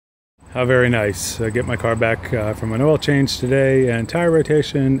How very nice. I get my car back from an oil change today and tire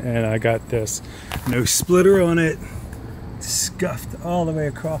rotation, and I got this no splitter on it, scuffed all the way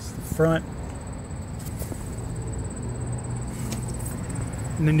across the front.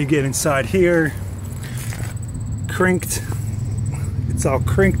 And then you get inside here, crinked. It's all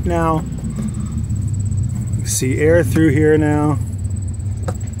crinked now. You see air through here now.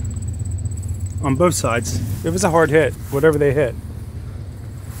 On both sides. It was a hard hit, whatever they hit.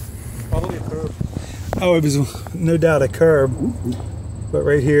 Probably a curb. Oh, it was no doubt a curb. But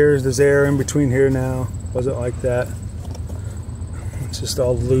right here, there's air in between here now. Wasn't like that. It's just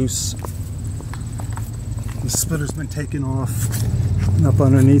all loose. The splitter's been taken off. And up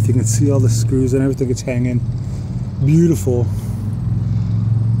underneath, you can see all the screws and everything that's hanging. Beautiful.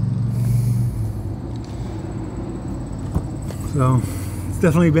 So, it's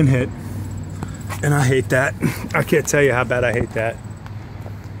definitely been hit. And I hate that. I can't tell you how bad I hate that.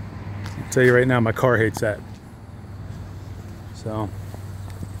 I'll tell you right now, my car hates that. So.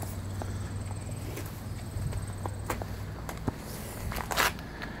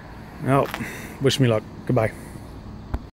 Well, wish me luck. Goodbye.